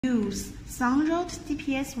use Sunroad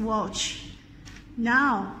GPS watch.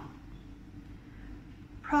 Now,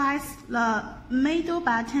 press the middle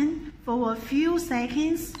button for a few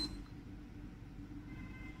seconds.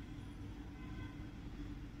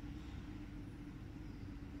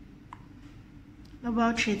 The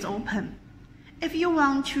watch is open. If you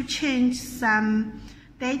want to change some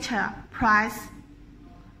data, press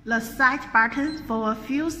the side button for a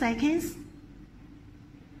few seconds.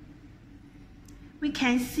 We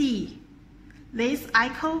can see this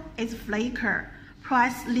icon is flicker.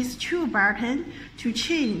 Press these two buttons to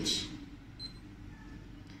change.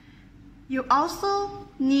 You also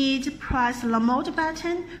need to press the mode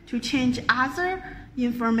button to change other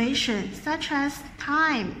information such as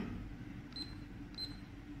time,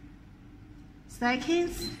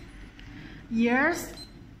 seconds, years,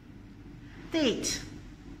 date.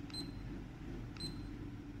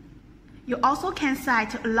 You also can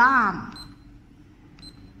set alarm,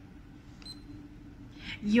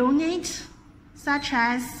 unit such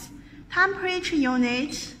as temperature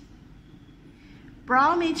unit,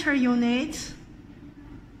 barometer unit,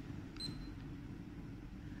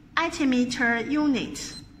 altimeter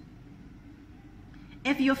unit.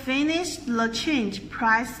 If you finish the change,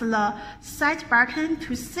 press the set button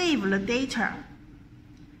to save the data.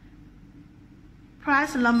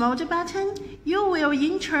 Press the mode button. You will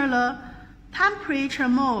enter the temperature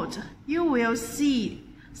mode. You will see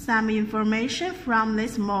some information from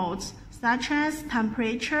this mode, such as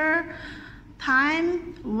temperature,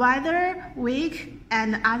 time, weather, week,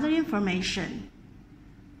 and other information.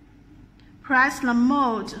 Press the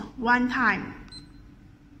mode one time.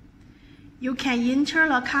 You can enter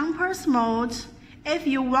the compass mode. If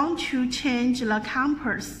you want to change the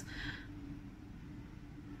compass,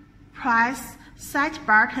 press set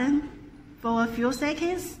button for a few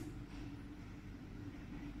seconds.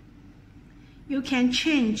 You can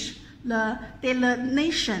change the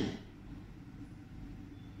destination.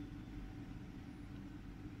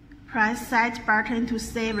 Press set button to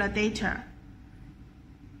save the data.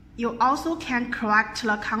 You also can correct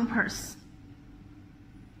the compass.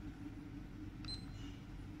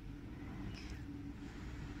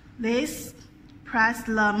 Press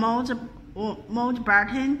the mode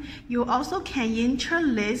button. You also can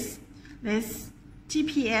enter this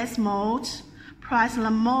GPS mode. Press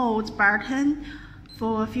the mode button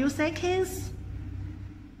for a few seconds.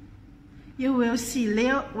 You will see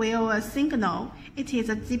there will a signal. It is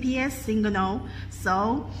a GPS signal.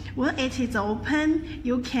 So when it is open,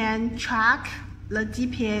 you can track the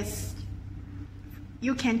GPS.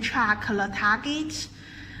 You can track the target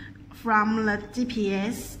from the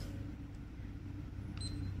GPS.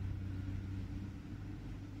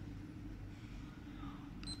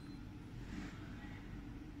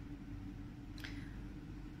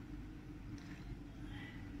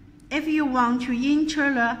 If you want to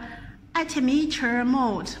enter the altimeter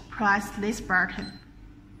mode, press this button.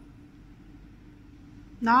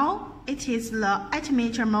 Now it is the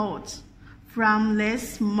altimeter mode. From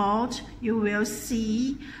this mode, you will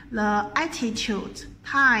see the altitude,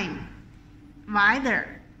 time,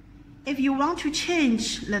 weather. If you want to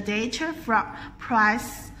change the data,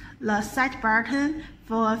 press the set button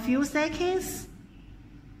for a few seconds.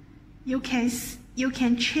 You can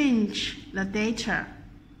change the data.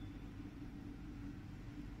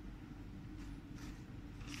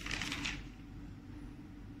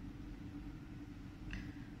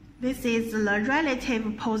 This is the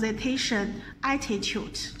relative position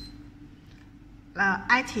altitude,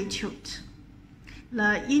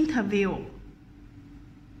 the interval.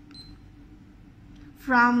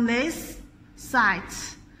 From this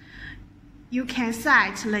site, you can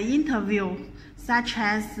set the interval such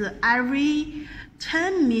as every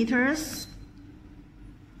 10 meters.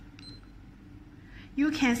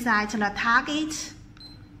 You can set the target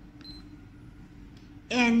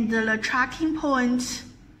and the tracking point.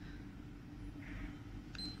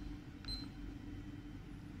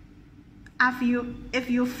 If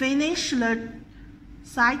you finish the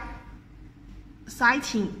sighting,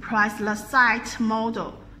 press the sight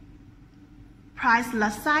mode. Press the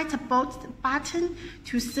sight button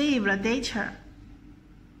to save the data.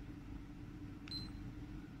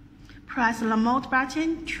 Press the mode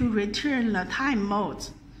button to return the time mode.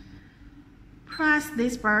 Press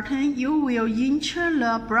this button, you will enter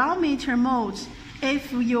the barometer mode.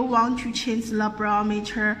 If you want to change the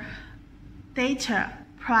barometer data,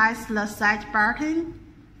 press the set button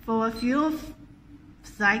for a few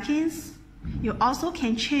seconds. You also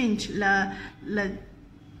can change the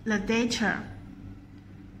data.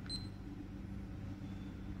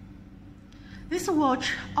 This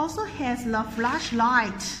watch also has the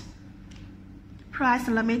flashlight. Press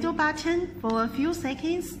the middle button for a few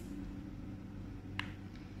seconds.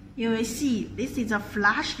 You will see this is a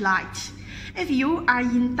flashlight. If you are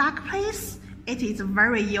in dark place, it is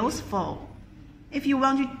very useful. If you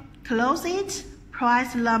want to close it,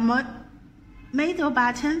 press the middle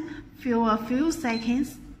button for a few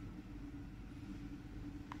seconds.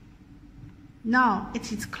 Now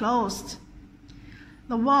it is closed.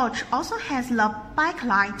 The watch also has the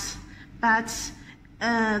backlight, but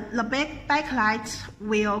the backlight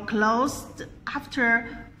will close after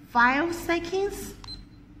 5 seconds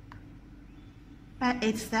by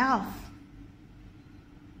itself.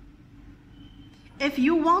 If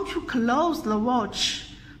you want to close the watch,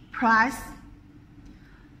 press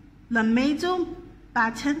the middle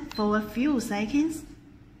button for a few seconds.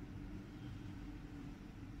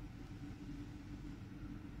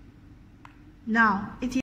 Now it is